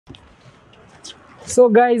So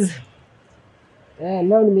guys,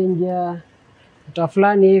 leo nimeingia mtaa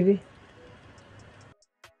fulani hivi.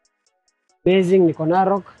 Amazing, niko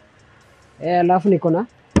NAROK. Alafu niko na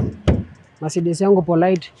Mercedes yangu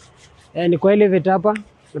polite. Niko elevator hapa,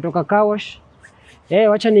 kutoka car wash.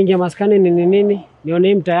 Wacha niingie maskani nini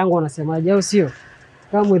nione mtaa yangu wanasemaje au sio?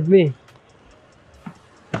 Come with me.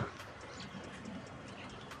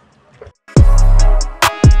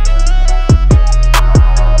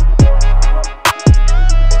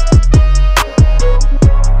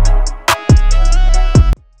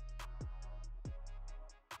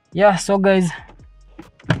 Yeah, so guys,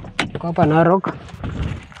 kwa hapa NAROK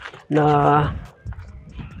na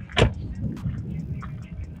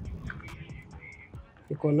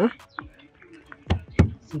iko na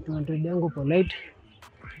 600 yangu polite.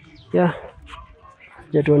 Yeah,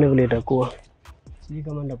 je, tuone vile itakuwa. Sijui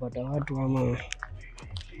kama ndapata watu ama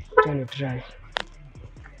tani try.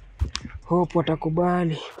 Hope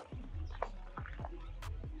watakubali.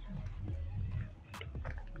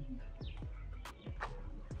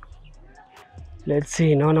 Let's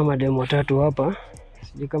see, naona mademo watatu hapa.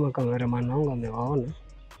 Sijui kama cameraman wangu amewaona.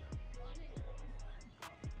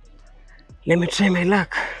 Let me try my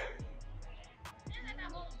luck.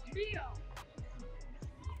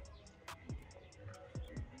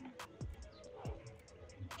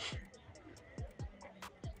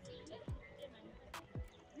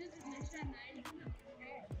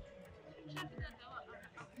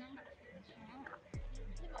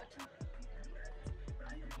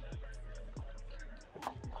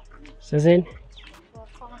 Sasa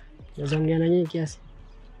naweza ongea na nyinyi kiasi?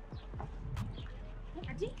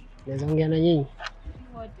 Naweza ongea na nyinyi?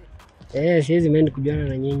 Siwezi mimi kujuana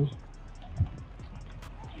na nyinyi.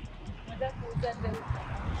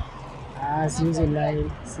 Siwezi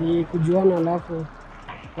line. Si kujuana alafu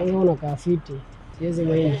kwanza unakaa fiti. Siwezi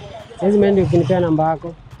mimi ukinipea namba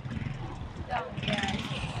yako.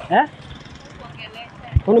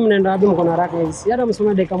 Kwani mnaenda wapi, mko na haraka hivi? Si hata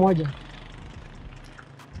msome dakika moja.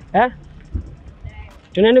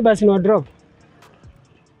 Tunaenda basi no drop.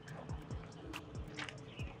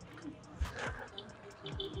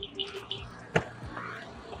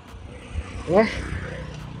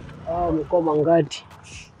 Mko Mangati.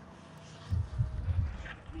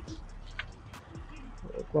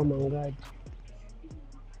 Kwa Mangati.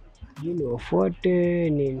 Jini wafuate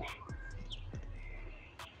nini?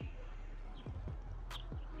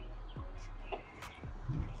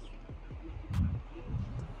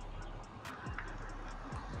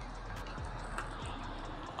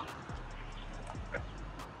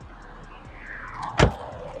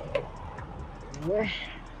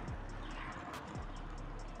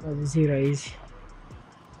 Kazi si rahisi.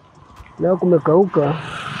 Leo kumekauka.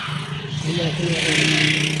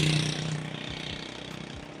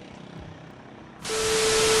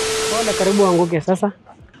 Wala karibu anguke sasa.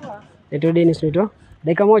 Eto Denny-c nito.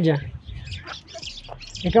 Dakika moja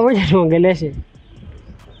tuongeleshe.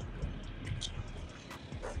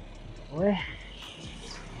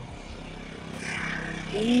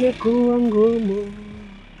 Imekuwa ngumu.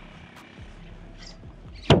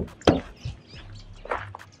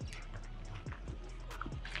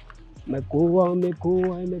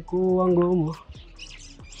 Imekuwa ngumu.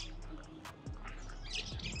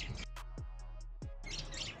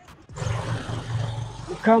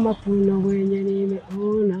 Kama kuna wenye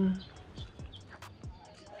nimeona.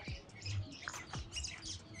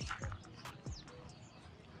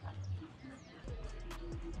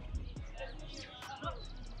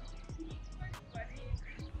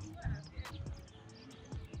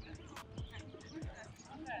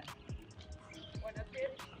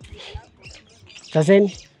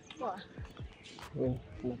 Saseni?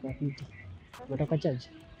 Unatoka charge?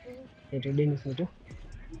 Eto Denny-c nito.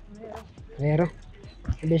 Vero.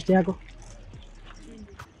 Best yako?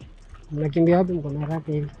 Mnakimbia wapi, mko na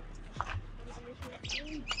haraka hivi?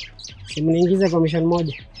 Simniingize kwa mission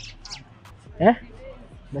moja.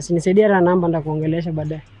 Basi nisaidie na namba ndakuongelesha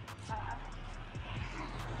baadaye.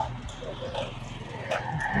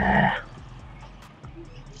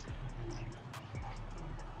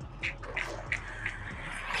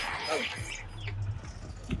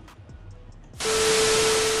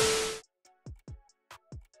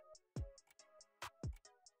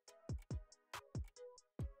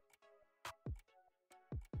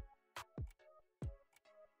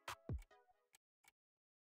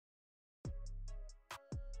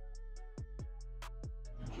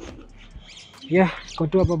 Yeah, kwa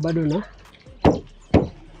tu hapa bado na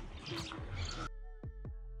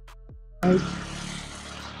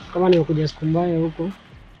kama nimekuja siku mbaya huko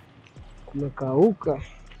kumekauka,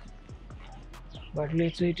 but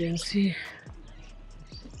let's wait and see.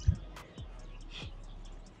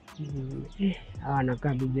 Hawa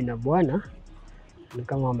anakaa bibi na bwana ni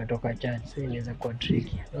kama wametoka church, so inaweza kuwa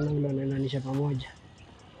tricky. Naona vile wanaendanisha pamoja,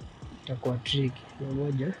 itakuwa tricky. Na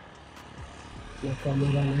moja na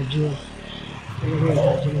kamera na juu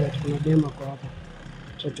kuna dema kwa hapa,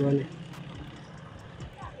 acha tuone.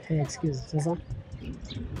 Hey, excuse, sasa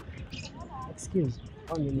excuse,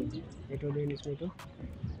 one minute. Naitwa Denny-c, naitwa.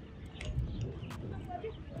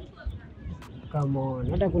 Come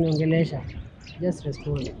on, hata kuniongelesha, just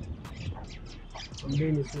respond. I'm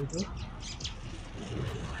Denny-c, naitwa.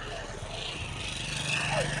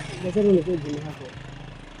 Nasema ni kwa jina yako.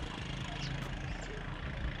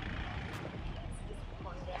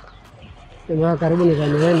 Sema karibu ni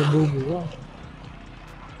kaniweni bubu. Wow.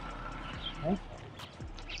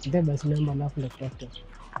 Ndio basi namba alafu nakutafuta.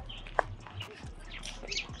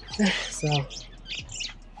 Sawa.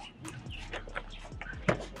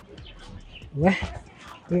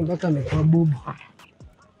 Wewe mpaka amekuwa bubu. Hi,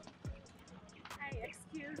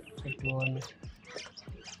 excuse. Tuone.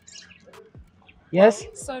 Yes?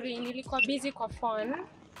 Sorry, nilikuwa busy kwa phone.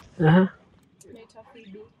 Aha. Naitwa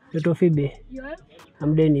Phoebe. Naitwa Phoebe. You are?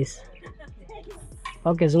 I'm Denny-c.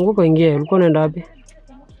 Okay, zunguka ingie. Ulikuwa unaenda wapi?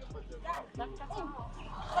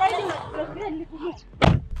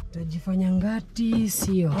 Tajifanya ngati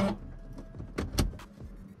sio.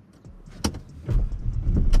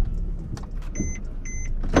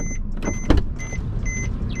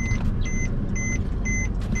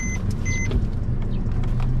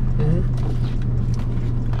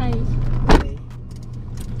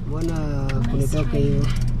 Mbona kunitoka hivyo?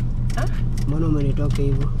 Mbona umenitoka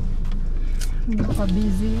hivyo? Nilikuwa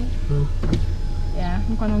busy. Yeah,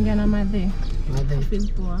 nilikuwa naongea na Madhe. Feel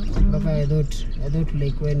poa. But I thought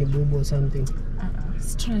like when bubu or something.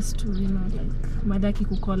 Stress too, you know, like Madhe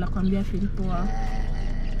akikukola kwambia feel poa.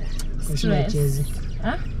 Stress.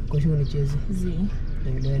 Kushu ni chezi. Zi.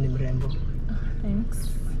 Na vile ni mrembo. Thanks.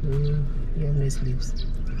 You have nice lips.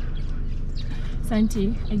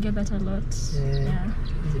 Santi, I get that a lot. Yeah.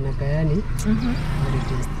 Zinakayani.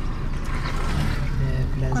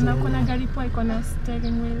 Kuna gari poa iko na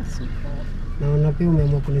steering wheel super. Naona pia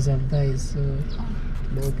umeamua kunisurprise, so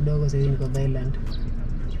kidogo sasa niko Thailand.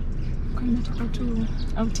 Kwa nimetoka tu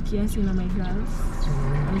out kiasi na my girls.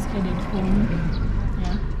 I was headed home.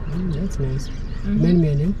 Yeah. That's nice. Name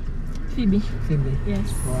your name? Phoebe. Phoebe.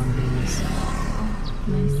 Yes. Oh, I'm Denny-c.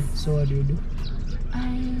 Nice. So what do you do?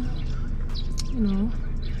 You know,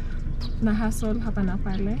 na hustle hapa na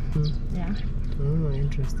pale. Yeah. Oh,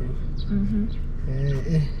 interesting.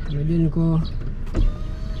 Unajua niko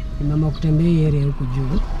mama kutembea area huko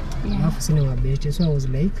juu. Alafu sina mabesti, so I was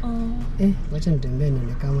like, wacha nitembee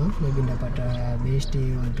nione kama maybe ndapata besti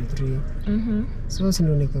 1 2 3. So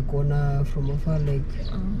sino nikakuona from afar like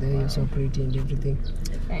there you're so pretty and everything.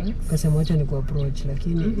 Thanks. Kasema wacha niku approach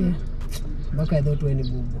lakini mpaka I thought wewe ni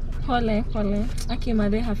bubu. Pole. Aki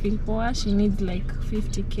Madhe hafeel poa, she needs like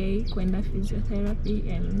 50k kwenda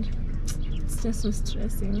physiotherapy and it's just so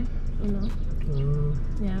stressing, you know.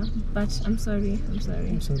 Yeah, but I'm sorry.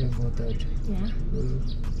 I'm sorry about that. Yeah.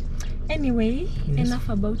 Anyway, enough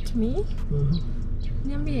about me.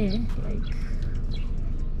 Niambie, like,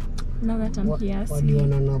 now that I'm here. What do you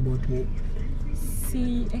wanna know about me?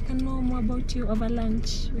 See, I can know more about you over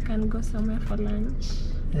lunch. We can go somewhere for lunch.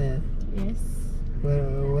 Yes.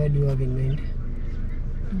 Where do you have in mind?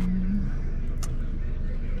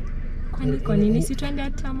 Kwani nini si twende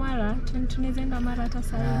hata Mara? Tunaweza enda Mara hata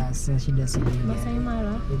sasa. Sasa shida si Masai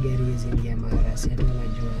Mara. Gari hizi ingia Mara, si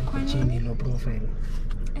unajua chini low profile.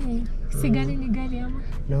 Si gari ni gari ama?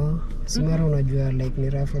 No, si Mara unajua like ni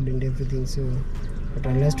rough road and everything, so but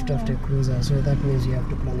unless tutafute cruiser, so that means you have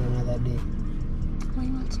to plan another day. Why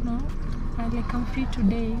not now? Like I'm free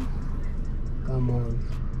today. Come on.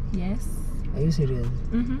 Yes. Are you serious?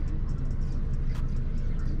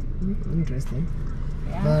 Interesting.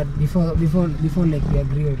 Yeah. But before like we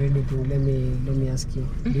agree or anything, let me ask you.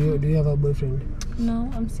 Do you have a boyfriend? No,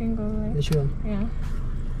 I'm single. Right? You sure? Yeah.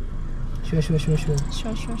 Sure. Sure.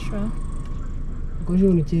 Kwa hiyo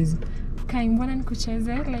unichezi. Kai, mbona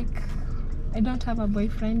nikucheze? Like I don't have a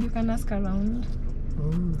boyfriend. You can ask around.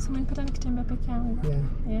 So umenipata nikitembea peke yangu. Yeah.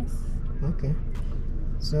 Yes. Okay.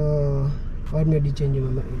 So what made you change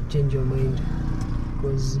your mind?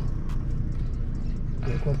 Because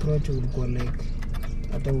like approach ulikuwa like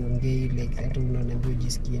hata uongei like hata unaniambia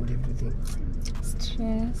jisikie and everything.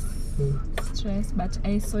 Stress, but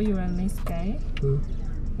I saw you are a nice guy.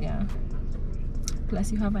 Yeah.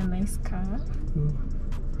 Plus you have a nice car.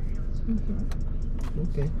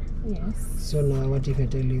 Okay. Yes. So now what if I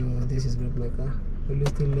tell you this is not my car? Will you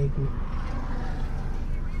still like me?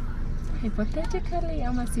 Hypothetically,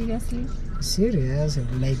 ama seriously? Serious?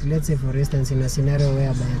 Like, let's say for instance, in a scenario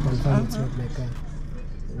whereby I confirm it's not my car,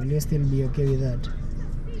 will you still be okay with that?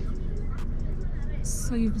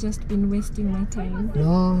 So you've just been wasting my time?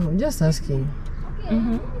 No, I'm just asking.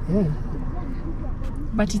 Yeah.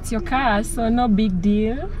 But it's your car, so no big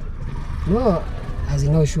deal. No, as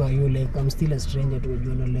in how sure are you? Like, I'm still a stranger to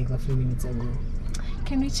you, like a few minutes ago.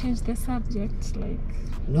 Can we change the subject? Like,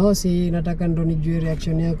 no, see, nataka ndo nijue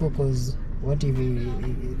reaction yako, cause what if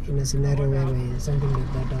in a scenario where something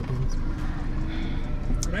like that happens?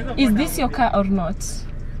 Is this your car or not?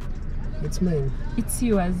 It's mine. It's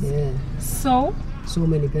yours. Yeah. So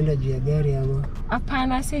umenipenda juu ya gari ama?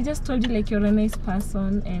 Apana, I just told you like you're a nice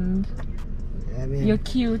person and you're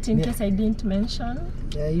cute in case I didn't mention.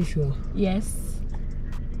 Yeah, you sure? Yes.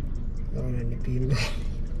 Unanipinda.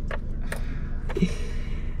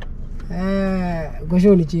 Kwa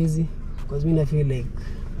sure unichezi. Because me I feel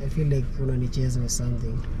like unanicheza or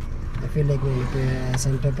something. I feel like unanipea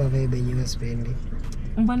some type of vibe and you are spending.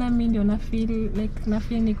 Mbona mimi ndio na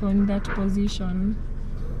feel niko in that position.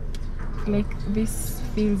 Like this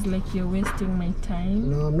feels like you're wasting my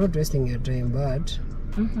time. No, I'm not wasting your time, but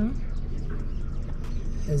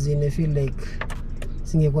as in I feel like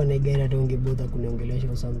singekuwa na gari hata ungebother kuniongelesha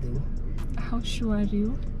or something. How sure are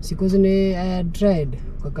you? Because I had tried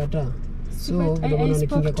kukata. So I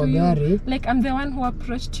spoke to you. Like I'm the one who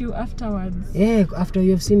approached you afterwards. Yeah, after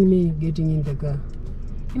you have seen me getting in the car.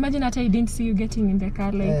 Imagine that I didn't see you getting in the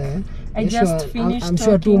car. Like I just finished I'm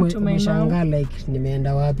sure talking to my mom. Like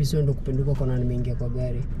nimeenda wapi so ndo kupenduka kona nimeingia kwa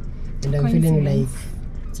gari. And I'm feeling like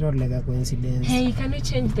it's not like a coincidence. Hey, can we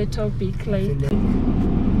change the topic? Like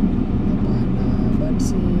but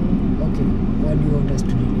see, okay, what do you want us to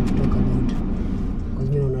talk about? Because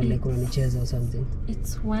we don't know like unanicheza or something.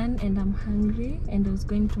 It's 1 and I'm hungry and I was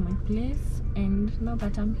going to my place, and now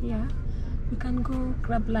that I'm here, we can go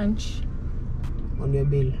grab lunch. On your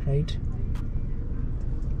bill, right?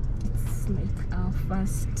 It's like our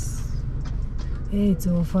first. Hey, it's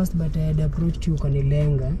our first, but I had approached you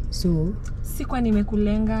kanilenga. So sikuwa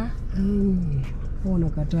nimekulenga.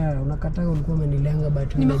 Unakataa ulikuwa umenilenga,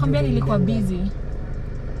 but nimekwambia nilikuwa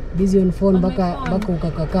busy on phone baka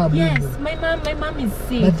ukakakaa bubu. Yes, my mom is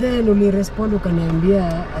sick. But then uli respond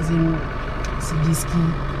ukaniambia as in sijiski.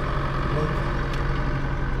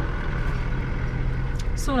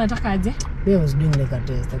 So unataka aje? I was doing like a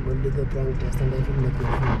test, a gold digger prank test, and I feel like we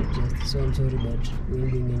failed the test. So I'm sorry, but we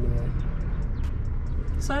ain't doing anywhere.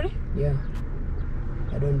 Sorry? Yeah.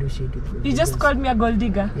 I don't do shit with you. You just called me a gold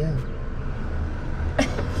digger? Yeah.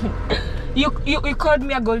 You called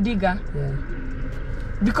me a gold digger? Yeah.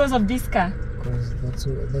 Because of this car? Because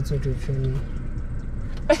that's what you've shown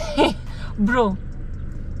me. Bro.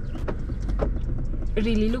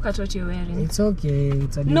 Really, look at what you're wearing. It's okay.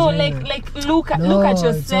 It's a designer. No, like look at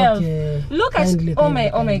yourself. It's okay. Look at oh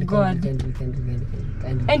my god.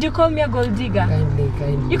 Kindly. And you call me a gold digger.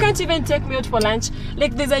 Kindly. You can't even take me out for lunch.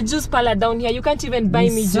 Like there's a juice parlor down here. You can't even buy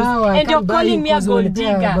me juice. And you're calling me a gold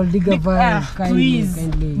digger. Please.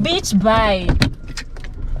 Kindly. Bitch, bye.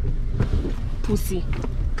 Pussy.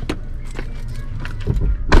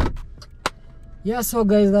 Yeah, so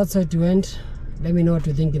guys, that's how it went. Let me know what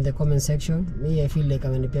you think in the comment section. Me, I feel like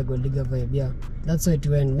I'm in a gold digger vibe. Yeah, that's how it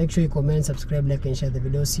went. Make sure you comment, subscribe, like, and share the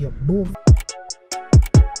video. See you. Boom.